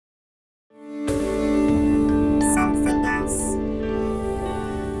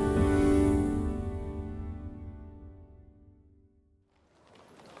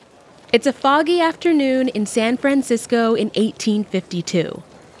It's a foggy afternoon in San Francisco in 1852.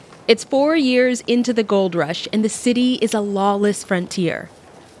 It's 4 years into the gold rush, and the city is a lawless frontier.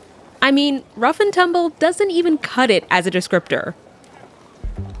 I mean, rough and tumble doesn't even cut it as a descriptor.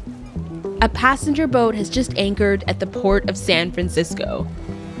 A passenger boat has just anchored at the port of San Francisco,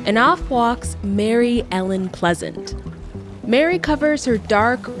 and off walks Mary Ellen Pleasant. Mary covers her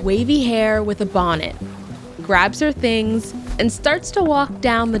dark, wavy hair with a bonnet, grabs her things, and starts to walk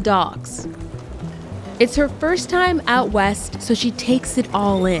down the docks. It's her first time out west, so she takes it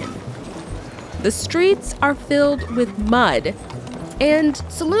all in. The streets are filled with mud, and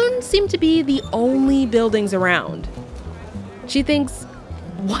saloons seem to be the only buildings around. She thinks,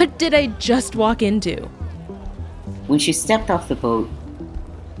 what did I just walk into? When she stepped off the boat,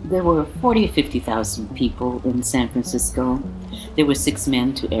 there were 40 or 50,000 people in San Francisco. There were 6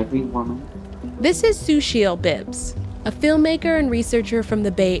 men to every woman. This is Sushil Bibbs, a filmmaker and researcher from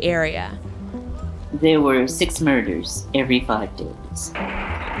the Bay Area. There were 6 murders every 5 days.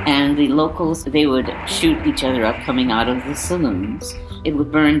 And the locals, they would shoot each other up coming out of the saloons. It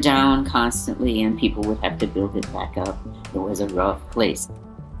would burn down constantly and people would have to build it back up. It was a rough place.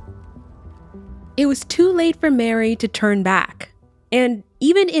 It was too late for Mary to turn back. And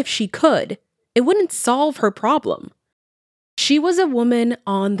even if she could, it wouldn't solve her problem. She was a woman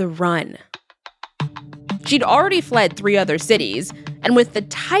on the run. She'd already fled 3 other cities, and with the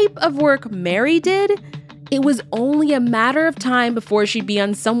type of work Mary did, it was only a matter of time before she'd be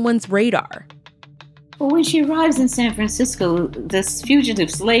on someone's radar. Well, when she arrives in San Francisco, this fugitive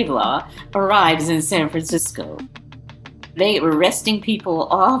slave law arrives in San Francisco. They were arresting people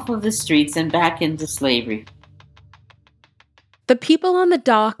off of the streets and back into slavery. The people on the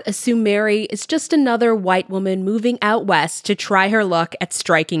dock assume Mary is just another white woman moving out west to try her luck at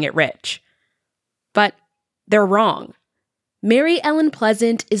striking it rich. But they're wrong. Mary Ellen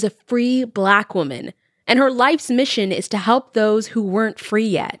Pleasant is a free Black woman, and her life's mission is to help those who weren't free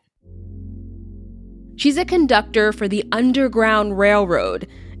yet. She's a conductor for the Underground Railroad,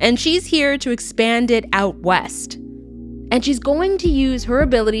 and she's here to expand it out west. And she's going to use her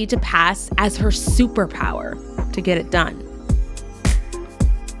ability to pass as her superpower to get it done.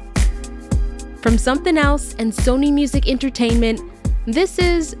 From Something Else and Sony Music Entertainment, this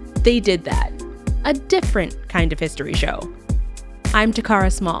is They Did That, a different kind of history show. I'm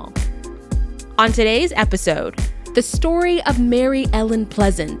Takara Small. On today's episode, the story of Mary Ellen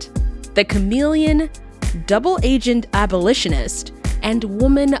Pleasant, the chameleon, double agent abolitionist, and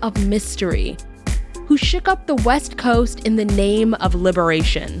woman of mystery, who shook up the West Coast in the name of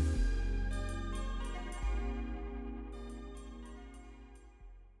liberation.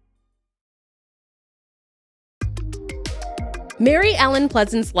 Mary Ellen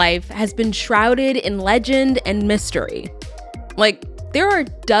Pleasant's life has been shrouded in legend and mystery. Like, there are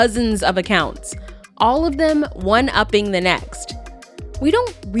dozens of accounts, all of them one-upping the next. We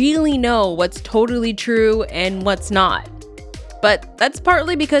don't really know what's totally true and what's not. But that's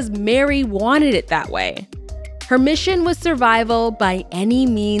partly because Mary wanted it that way. Her mission was survival by any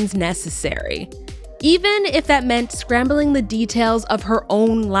means necessary, even if that meant scrambling the details of her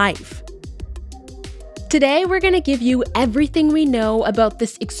own life. Today, we're going to give you everything we know about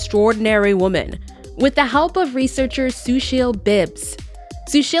this extraordinary woman, with the help of researcher Sushil Bibbs.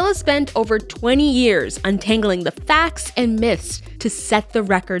 Sushil has spent over 20 years untangling the facts and myths to set the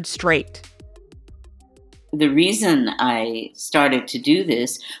record straight. The reason I started to do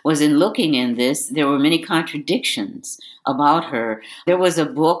this was in looking in this, there were many contradictions about her. There was a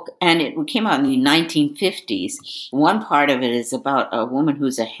book, and it came out in the 1950s. One part of it is about a woman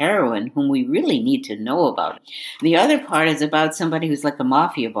who's a heroine whom we really need to know about. The other part is about somebody who's like a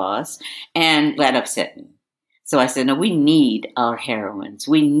mafia boss, and that upset me. So I said, no, we need our heroines.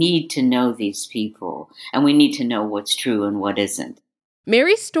 We need to know these people, and we need to know what's true and what isn't.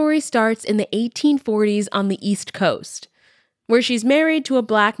 Mary's story starts in the 1840s on the East Coast, where she's married to a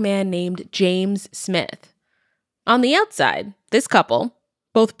Black man named James Smith. On the outside, this couple,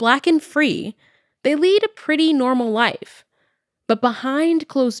 both Black and free, they lead a pretty normal life. But behind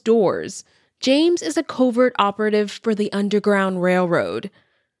closed doors, James is a covert operative for the Underground Railroad.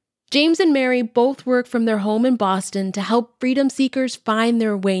 James and Mary both work from their home in Boston to help freedom seekers find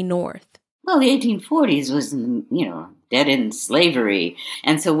their way north. Well, the 1840s was, dead in slavery.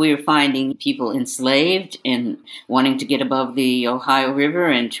 And so we were finding people enslaved and wanting to get above the Ohio River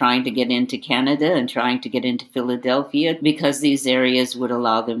and trying to get into Canada and trying to get into Philadelphia because these areas would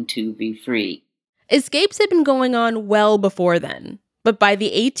allow them to be free. Escapes had been going on well before then, but by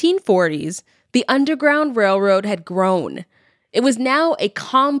the 1840s, the Underground Railroad had grown. It was now a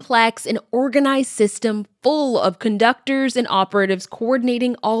complex and organized system full of conductors and operatives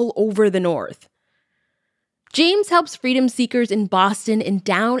coordinating all over the North. James helps freedom seekers in Boston and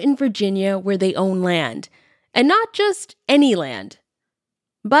down in Virginia where they own land. And not just any land,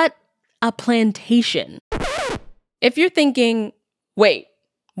 but a plantation. If you're thinking, wait,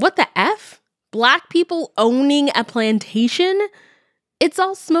 what the F? Black people owning a plantation? It's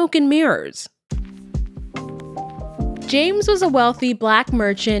all smoke and mirrors. James was a wealthy black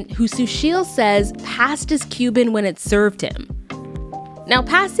merchant who Sushil says passed as Cuban when it served him. Now,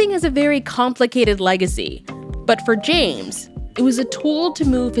 passing is a very complicated legacy, but for James, it was a tool to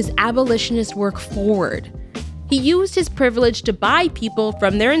move his abolitionist work forward. He used his privilege to buy people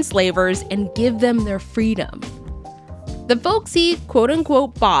from their enslavers and give them their freedom. The folks he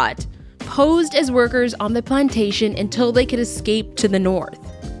quote-unquote bought posed as workers on the plantation until they could escape to the north.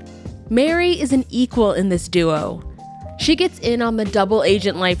 Mary is an equal in this duo. She gets in on the double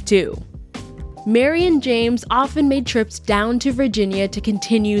agent life too. Mary and James often made trips down to Virginia to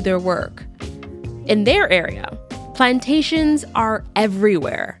continue their work. In their area, plantations are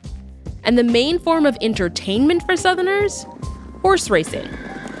everywhere. And the main form of entertainment for Southerners? Horse racing.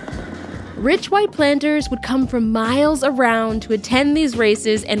 Rich white planters would come from miles around to attend these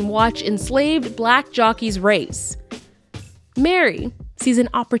races and watch enslaved black jockeys race. Mary sees an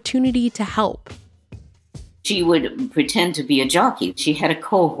opportunity to help. She would pretend to be a jockey. She had a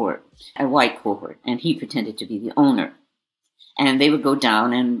cohort, a white cohort, and he pretended to be the owner. And they would go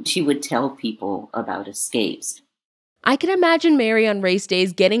down and she would tell people about escapes. I can imagine Mary on race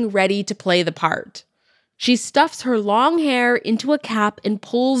days getting ready to play the part. She stuffs her long hair into a cap and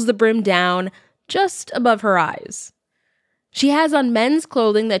pulls the brim down just above her eyes. She has on men's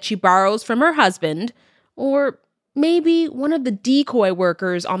clothing that she borrows from her husband, or maybe one of the decoy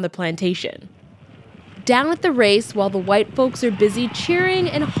workers on the plantation. Down at the race, while the white folks are busy cheering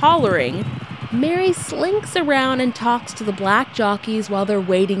and hollering, Mary slinks around and talks to the black jockeys while they're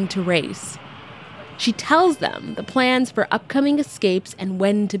waiting to race. She tells them the plans for upcoming escapes and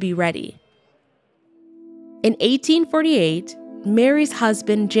when to be ready. In 1848, Mary's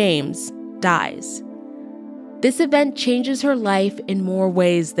husband, James, dies. This event changes her life in more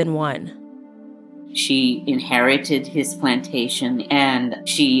ways than one. She inherited his plantation and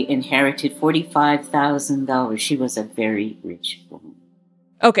she inherited $45,000. She was a very rich woman.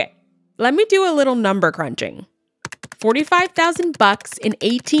 Okay, let me do a little number crunching. $45,000 in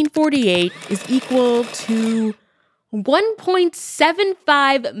 1848 is equal to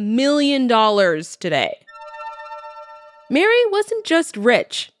 $1.75 million today. Mary wasn't just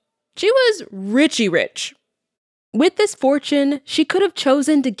rich. She was richy rich. With this fortune, she could have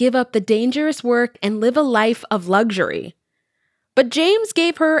chosen to give up the dangerous work and live a life of luxury. But James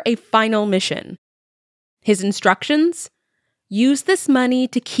gave her a final mission. His instructions? Use this money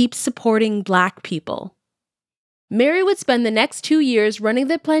to keep supporting Black people. Mary would spend the next 2 years running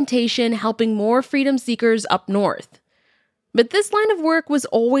the plantation, helping more freedom seekers up north. But this line of work was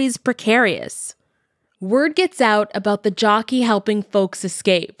always precarious. Word gets out about the jockey helping folks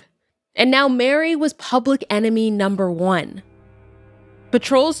escape. And now Mary was public enemy number 1.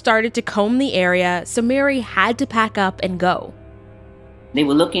 Patrols started to comb the area, so Mary had to pack up and go. They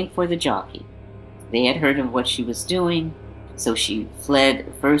were looking for the jockey. They had heard of what she was doing, so she fled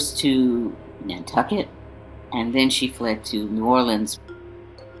first to Nantucket, and then she fled to New Orleans.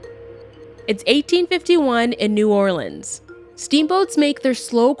 It's 1851 in New Orleans. Steamboats make their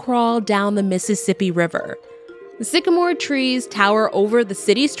slow crawl down the Mississippi River. The sycamore trees tower over the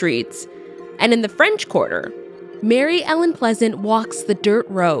city streets, and in the French Quarter, Mary Ellen Pleasant walks the dirt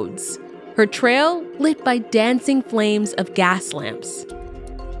roads, her trail lit by dancing flames of gas lamps.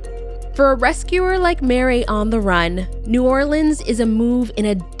 For a rescuer like Mary on the run, New Orleans is a move in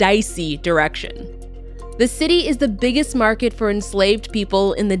a dicey direction. The city is the biggest market for enslaved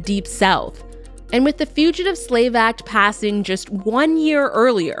people in the Deep South, and with the Fugitive Slave Act passing just 1 year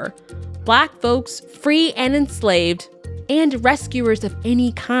earlier, Black folks, free and enslaved, and rescuers of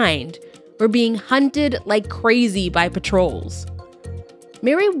any kind, were being hunted like crazy by patrols.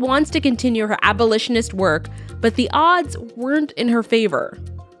 Mary wants to continue her abolitionist work, but the odds weren't in her favor.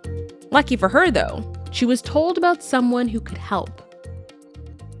 Lucky for her, though, she was told about someone who could help.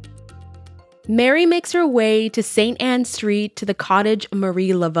 Mary makes her way to St. Anne Street to the cottage of Marie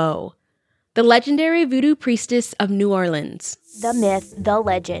Laveau, the legendary voodoo priestess of New Orleans. The myth, the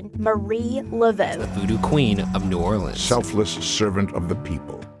legend, Marie Laveau, the voodoo queen of New Orleans. Selfless servant of the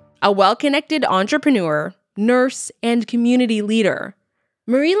people. A well-connected entrepreneur, nurse, and community leader,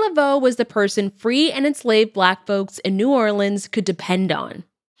 Marie Laveau was the person free and enslaved Black folks in New Orleans could depend on.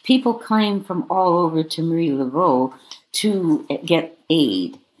 People came from all over to Marie Laveau to get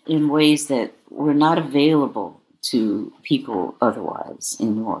aid in ways that were not available to people otherwise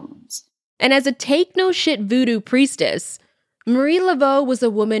in New Orleans. And as a take-no-shit voodoo priestess, Marie Laveau was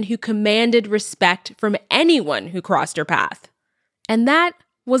a woman who commanded respect from anyone who crossed her path. And that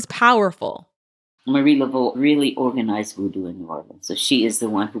was powerful. Marie Laveau really organized voodoo in New Orleans, so she is the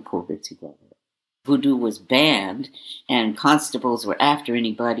one who pulled it together. Voodoo was banned, and constables were after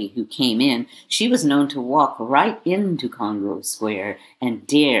anybody who came in. She was known to walk right into Congo Square and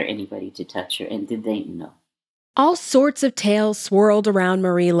dare anybody to touch her, and did they know? All sorts of tales swirled around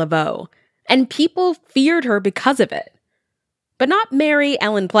Marie Laveau, and people feared her because of it. But not Mary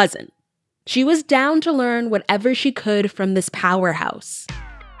Ellen Pleasant. She was down to learn whatever she could from this powerhouse.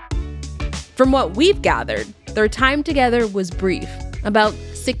 From what we've gathered, their time together was brief, about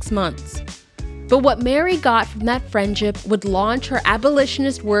 6 months. But what Mary got from that friendship would launch her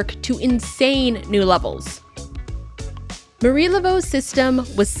abolitionist work to insane new levels. Marie Laveau's system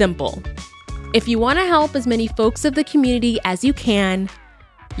was simple. If you want to help as many folks of the community as you can,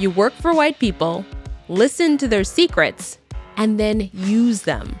 you work for white people, listen to their secrets, and then use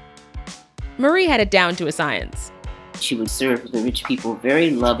them. Marie had it down to a science. She would serve the rich people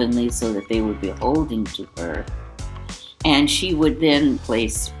very lovingly so that they would be beholden to her. And she would then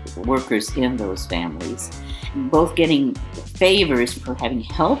place workers in those families, both getting favors for having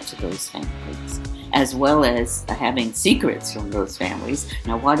helped those families, as well as having secrets from those families.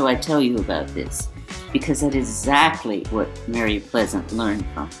 Now, why do I tell you about this? Because that is exactly what Mary Pleasant learned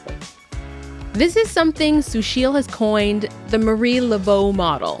from her. This is something Sushil has coined the Marie Laveau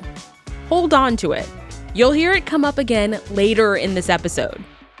model. Hold on to it. You'll hear it come up again later in this episode.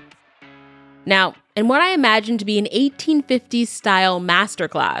 Now, in what I imagine to be an 1850s-style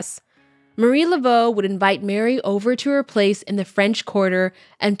masterclass, Marie Laveau would invite Mary over to her place in the French Quarter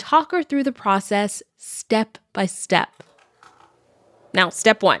and talk her through the process step by step. Now,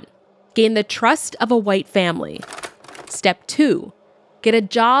 step 1, gain the trust of a white family. Step 2, get a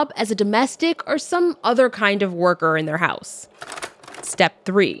job as a domestic or some other kind of worker in their house. Step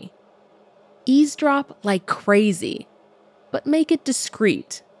 3, eavesdrop like crazy, but make it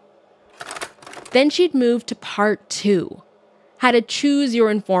discreet. Then she'd move to part 2, how to choose your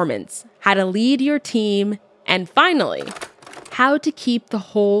informants, how to lead your team, and finally, how to keep the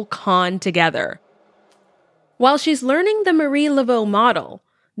whole con together. While she's learning the Marie Laveau model,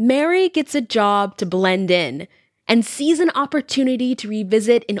 Mary gets a job to blend in and sees an opportunity to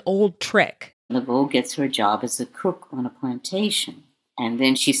revisit an old trick. Laveau gets her job as a cook on a plantation, and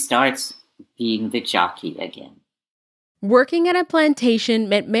then she starts being the jockey again. Working at a plantation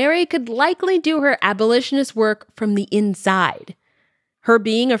meant Mary could likely do her abolitionist work from the inside. Her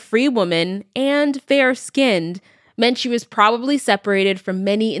being a free woman and fair-skinned meant she was probably separated from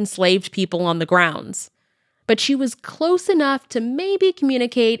many enslaved people on the grounds. But she was close enough to maybe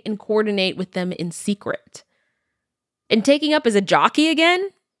communicate and coordinate with them in secret. And taking up as a jockey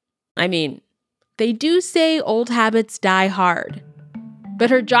again? I mean, they do say old habits die hard. But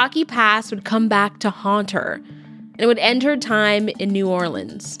her jockey past would come back to haunt her, and it would end her time in New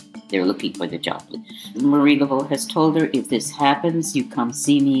Orleans. They're looking for the jockey. Marie Laveau has told her, if this happens, you come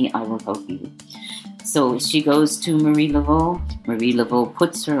see me, I will help you. So she goes to Marie Laveau. Marie Laveau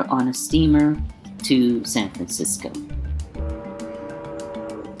puts her on a steamer to San Francisco.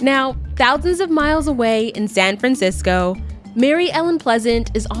 Now, thousands of miles away in San Francisco, Mary Ellen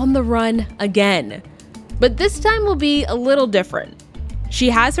Pleasant is on the run again. But this time will be a little different. She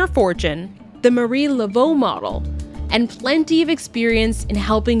has her fortune, the Marie Laveau model, and plenty of experience in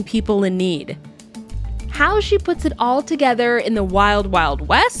helping people in need. How she puts it all together in the wild, wild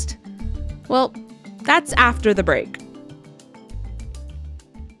west? Well, that's after the break.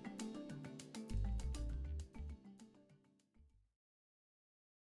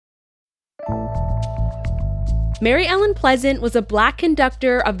 Mary Ellen Pleasant was a black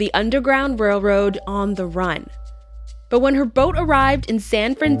conductor of the Underground Railroad on the run. But when her boat arrived in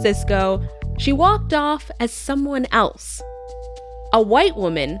San Francisco, she walked off as someone else. A white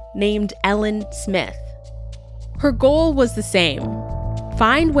woman named Ellen Smith. Her goal was the same: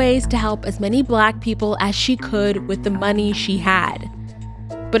 find ways to help as many black people as she could with the money she had.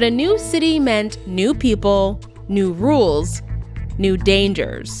 But a new city meant new people, new rules, new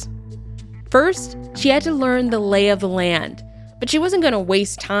dangers. First, she had to learn the lay of the land, but she wasn't going to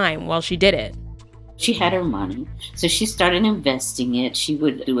waste time while she did it. She had her money, so she started investing it. She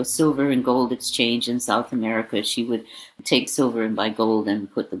would do a silver and gold exchange in South America. She would take silver and buy gold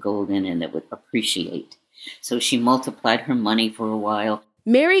and put the gold in, and it would appreciate. So she multiplied her money for a while.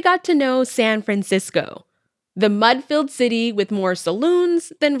 Mary got to know San Francisco. the mud-filled city with more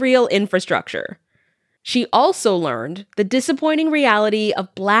saloons than real infrastructure. She also learned the disappointing reality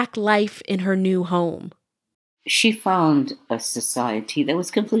of Black life in her new home. She found a society that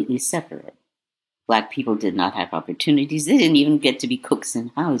was completely separate. Black people did not have opportunities. They didn't even get to be cooks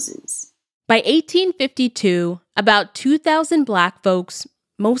in houses. By 1852, about 2,000 Black folks,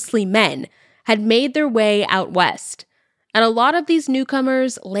 mostly men, had made their way out west, and a lot of these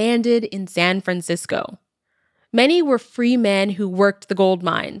newcomers landed in San Francisco. Many were free men who worked the gold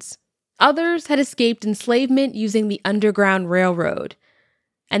mines. Others had escaped enslavement using the Underground Railroad.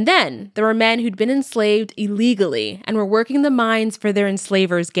 And then there were men who'd been enslaved illegally and were working the mines for their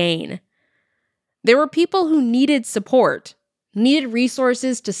enslavers' gain. There were people who needed support, needed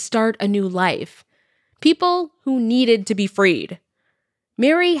resources to start a new life. People who needed to be freed.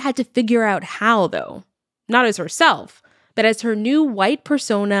 Mary had to figure out how, though. Not as herself, but as her new white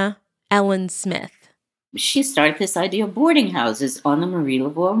persona, Ellen Smith. She started this idea of boarding houses on the Marie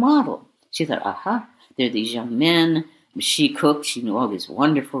Laveau model. She thought, there are these young men. She cooked, she knew all these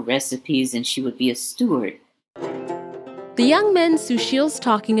wonderful recipes, and she would be a steward. The young men Sushil's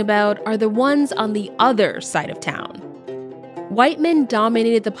talking about are the ones on the other side of town. White men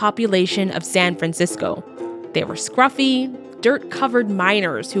dominated the population of San Francisco. They were scruffy, dirt-covered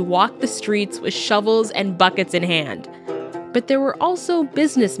miners who walked the streets with shovels and buckets in hand. But there were also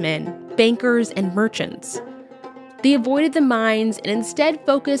businessmen, bankers, and merchants. They avoided the mines and instead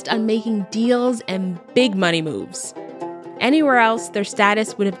focused on making deals and big money moves. Anywhere else, their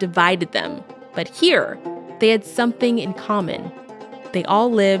status would have divided them. But here, they had something in common. They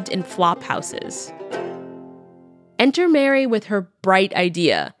all lived in flop houses. Enter Mary with her bright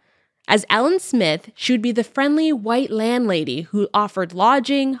idea. As Ellen Smith, she would be the friendly white landlady who offered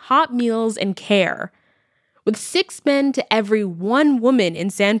lodging, hot meals, and care. With 6 men to every 1 woman in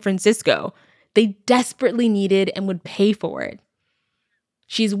San Francisco, they desperately needed and would pay for it.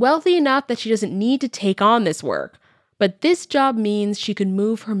 She's wealthy enough that she doesn't need to take on this work, but this job means she could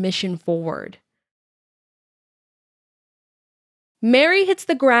move her mission forward. Mary hits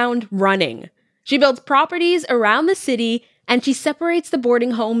the ground running. She builds properties around the city, and she separates the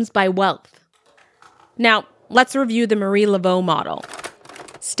boarding homes by wealth. Now, let's review the Marie Laveau model.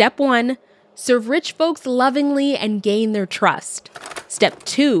 Step 1, serve rich folks lovingly and gain their trust. Step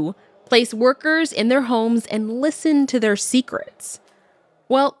 2, place workers in their homes and listen to their secrets.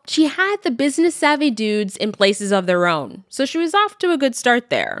 Well, she had the business-savvy dudes in places of their own, so she was off to a good start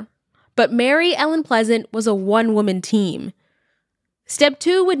there. But Mary Ellen Pleasant was a one-woman team. Step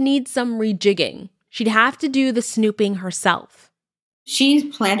 2 would need some rejigging. She'd have to do the snooping herself. She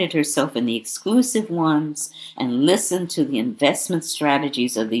planted herself in the exclusive ones and listened to the investment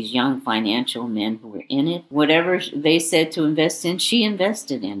strategies of these young financial men who were in it. Whatever they said to invest in, she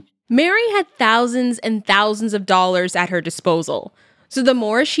invested in. Mary had thousands and thousands of dollars at her disposal. So the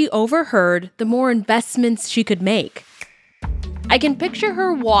more she overheard, the more investments she could make. I can picture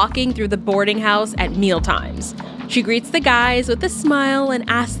her walking through the boarding house at mealtimes. She greets the guys with a smile and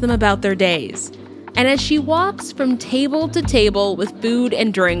asks them about their days. And as she walks from table to table with food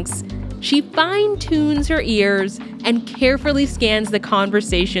and drinks, she fine-tunes her ears and carefully scans the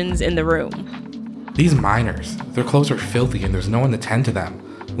conversations in the room. These miners, their clothes are filthy and there's no one to tend to them.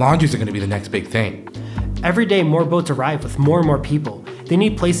 Laundries are going to be the next big thing. Every day, more boats arrive with more and more people. They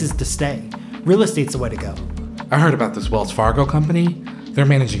need places to stay. Real estate's the way to go. I heard about this Wells Fargo company. They're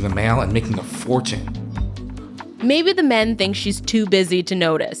managing the mail and making a fortune. Maybe the men think she's too busy to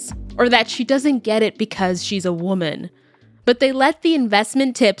notice, or that she doesn't get it because she's a woman. But they let the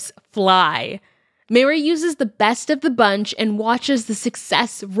investment tips fly. Mary uses the best of the bunch and watches the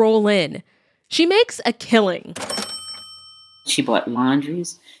success roll in. She makes a killing. She bought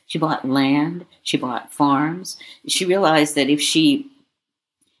laundries, she bought land, she bought farms. She realized that if she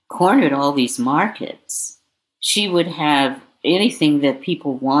cornered all these markets, she would have anything that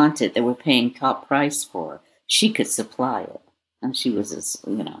people wanted that were paying top price for. She could supply it. And she was,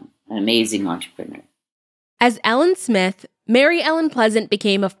 an amazing entrepreneur. As Ellen Smith, Mary Ellen Pleasant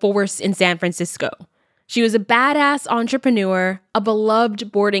became a force in San Francisco. She was a badass entrepreneur, a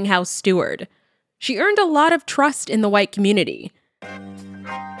beloved boarding house steward. She earned a lot of trust in the white community.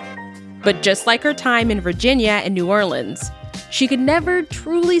 But just like her time in Virginia and New Orleans, she could never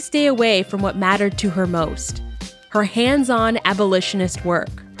truly stay away from what mattered to her most, her hands-on abolitionist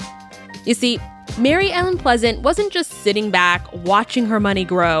work. You see, Mary Ellen Pleasant wasn't just sitting back, watching her money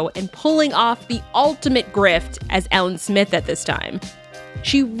grow and pulling off the ultimate grift as Ellen Smith at this time.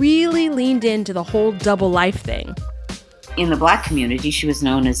 She really leaned into the whole double life thing. In the Black community, she was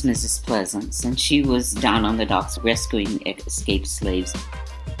known as Mrs. Pleasance, and she was down on the docks rescuing escaped slaves.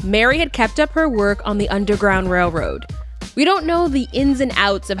 Mary had kept up her work on the Underground Railroad. We don't know the ins and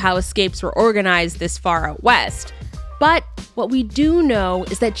outs of how escapes were organized this far out west, but what we do know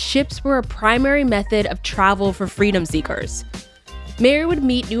is that ships were a primary method of travel for freedom seekers. Mary would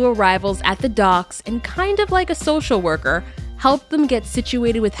meet new arrivals at the docks and, kind of like a social worker, help them get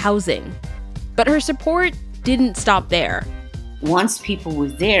situated with housing. But her support didn't stop there. Once people were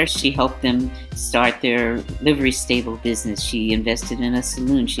there, she helped them start their livery stable business. She invested in a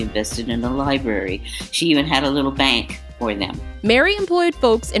saloon. She invested in a library. She even had a little bank for them. Mary employed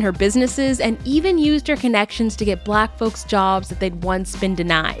folks in her businesses and even used her connections to get Black folks jobs that they'd once been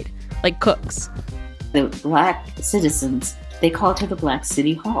denied, like cooks. The Black citizens, they called her the Black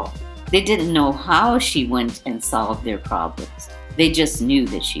City Hall. They didn't know how she went and solved their problems. They just knew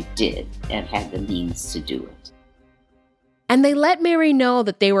that she did and had the means to do it. And they let Mary know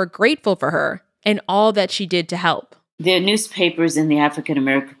that they were grateful for her and all that she did to help. Their newspapers in the African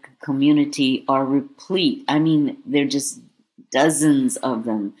American community are replete. I mean, they're just dozens of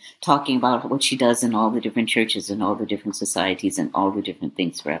them talking about what she does in all the different churches and all the different societies and all the different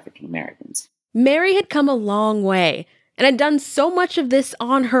things for African Americans. Mary had come a long way and had done so much of this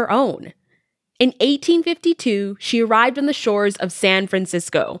on her own. In 1852, she arrived on the shores of San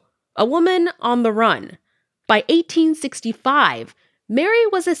Francisco, a woman on the run. By 1865, Mary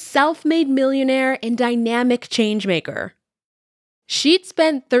was a self-made millionaire and dynamic changemaker. She'd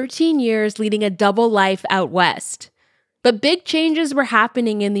spent 13 years leading a double life out west. But big changes were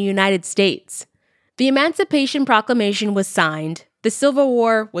happening in the United States. The Emancipation Proclamation was signed, the Civil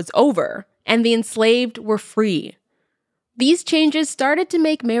War was over, and the enslaved were free. These changes started to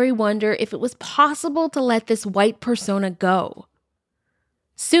make Mary wonder if it was possible to let this white persona go.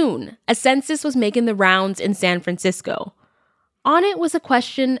 Soon, a census was making the rounds in San Francisco. On it was a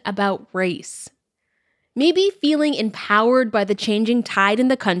question about race. Maybe feeling empowered by the changing tide in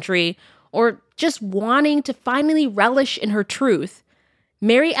the country, or just wanting to finally relish in her truth,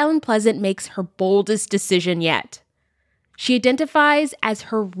 Mary Ellen Pleasant makes her boldest decision yet. She identifies as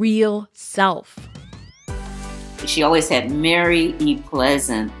her real self. She always had Mary E.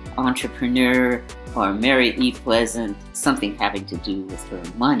 Pleasant, entrepreneur, or Mary E. Pleasant, something having to do with her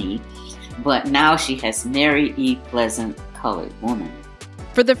money. But now she has Mary E. Pleasant, colored woman.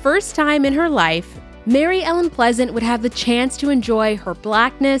 For the first time in her life, Mary Ellen Pleasant would have the chance to enjoy her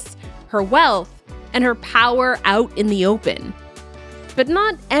Blackness, her wealth, and her power out in the open. But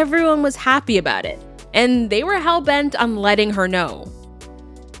not everyone was happy about it, and they were hell-bent on letting her know.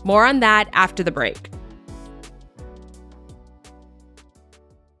 More on that after the break.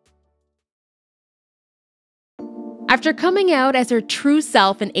 After coming out as her true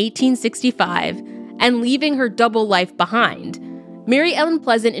self in 1865 and leaving her double life behind, Mary Ellen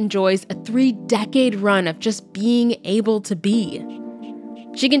Pleasant enjoys a 3-decade run of just being able to be.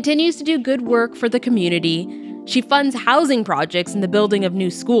 She continues to do good work for the community, she funds housing projects and the building of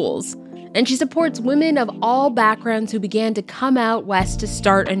new schools, and she supports women of all backgrounds who began to come out west to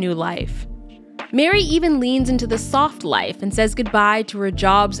start a new life. Mary even leans into the soft life and says goodbye to her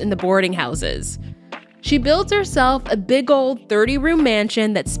jobs in the boarding houses. She builds herself a big old 30-room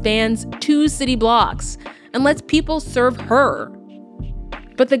mansion that spans 2 city blocks and lets people serve her.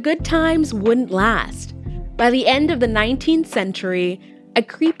 But the good times wouldn't last. By the end of the 19th century, a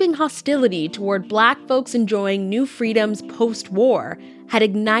creeping hostility toward Black folks enjoying new freedoms post-war had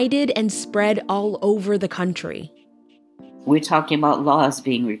ignited and spread all over the country. We're talking about laws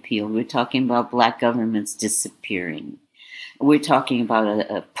being repealed. We're talking about Black governments disappearing. We're talking about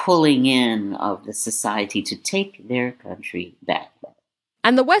a pulling in of the society to take their country back.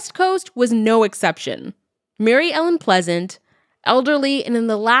 And the West Coast was no exception. Mary Ellen Pleasant, elderly and in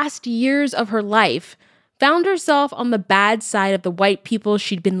the last years of her life, found herself on the bad side of the white people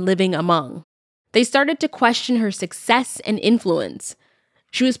she'd been living among. They started to question her success and influence.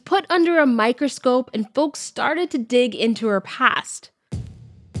 She was put under a microscope and folks started to dig into her past.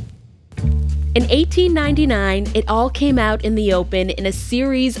 In 1899, it all came out in the open in a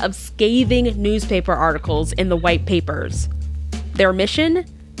series of scathing newspaper articles in the white papers. Their mission?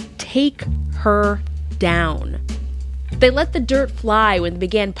 Take her down. They let the dirt fly when they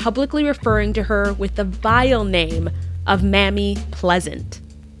began publicly referring to her with the vile name of Mammy Pleasant.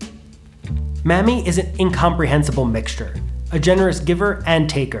 Mammy is an incomprehensible mixture, a generous giver and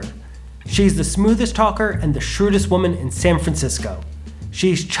taker. She's the smoothest talker and the shrewdest woman in San Francisco.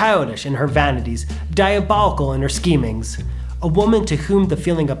 She's childish in her vanities, diabolical in her schemings, a woman to whom the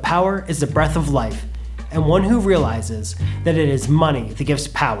feeling of power is the breath of life, and one who realizes that it is money that gives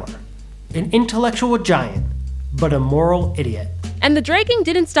power. An intellectual giant, but a moral idiot. And the dragging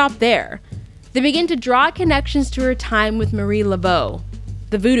didn't stop there. They began to draw connections to her time with Marie Laveau.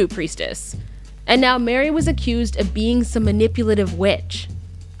 the voodoo priestess. And now Mary was accused of being some manipulative witch.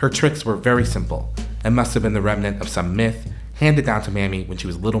 Her tricks were very simple and must have been the remnant of some myth handed down to Mammy when she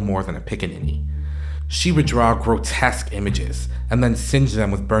was little more than a pickaninny. She would draw grotesque images and then singe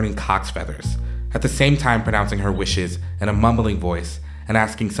them with burning cock's feathers, at the same time pronouncing her wishes in a mumbling voice and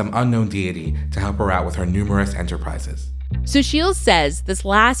asking some unknown deity to help her out with her numerous enterprises. So Shields says this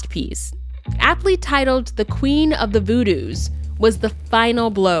last piece, aptly titled The Queen of the Voodoos, was the final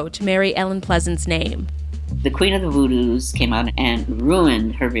blow to Mary Ellen Pleasant's name. The Queen of the Voodoos came out and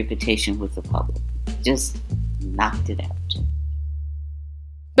ruined her reputation with the public. Just knocked it out.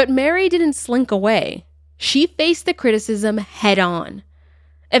 But Mary didn't slink away. She faced the criticism head on.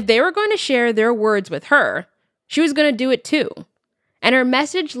 If they were going to share their words with her, she was going to do it too. And her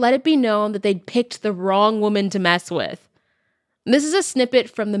message let it be known that they'd picked the wrong woman to mess with. This is a snippet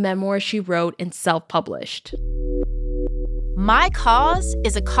from the memoir she wrote and self-published. My cause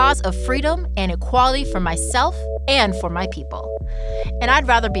is a cause of freedom and equality for myself and for my people. And I'd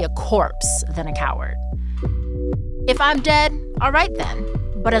rather be a corpse than a coward. If I'm dead, all right then.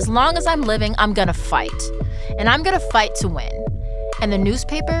 But as long as I'm living, I'm gonna fight. And I'm gonna fight to win. And the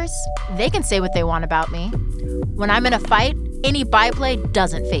newspapers, they can say what they want about me. When I'm in a fight, any byplay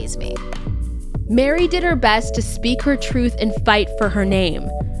doesn't faze me. Mary did her best to speak her truth and fight for her name.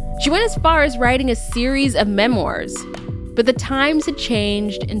 She went as far as writing a series of memoirs. But the times had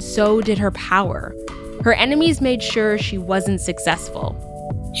changed, and so did her power. Her enemies made sure she wasn't successful.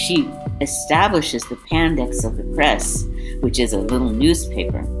 She establishes the Pandex of the Press, which is a little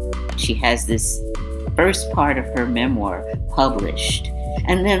newspaper. She has this first part of her memoir published,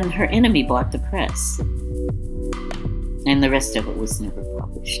 and then her enemy bought the press. And the rest of it was never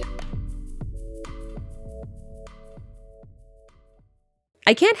published.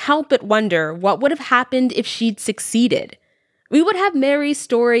 I can't help but wonder what would have happened if she'd succeeded. We would have Mary's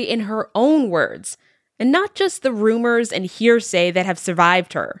story in her own words, and not just the rumors and hearsay that have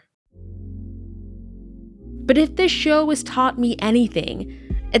survived her. But if this show has taught me anything,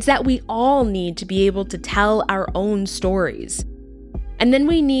 it's that we all need to be able to tell our own stories. And then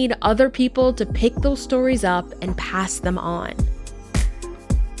we need other people to pick those stories up and pass them on.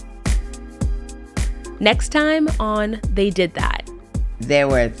 Next time on They Did That. There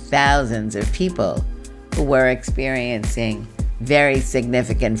were thousands of people who were experiencing very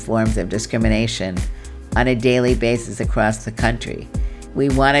significant forms of discrimination on a daily basis across the country. We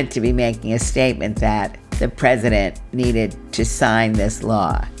wanted to be making a statement that the president needed to sign this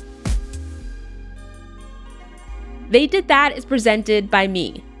law. They Did That is presented by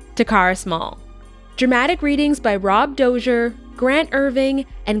me, Takara Small. Dramatic readings by Rob Dozier, Grant Irving,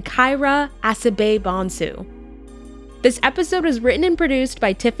 and Kyra Asabe Bonsu. This episode was written and produced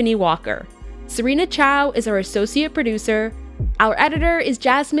by Tiffany Walker. Serena Chow is our associate producer. Our editor is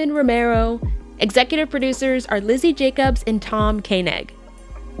Jasmine Romero. Executive producers are Lizzie Jacobs and Tom Koenig.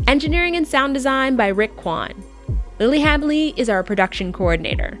 Engineering and sound design by Rick Kwan. Lily Habley is our production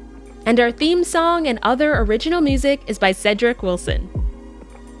coordinator. And our theme song and other original music is by Cedric Wilson.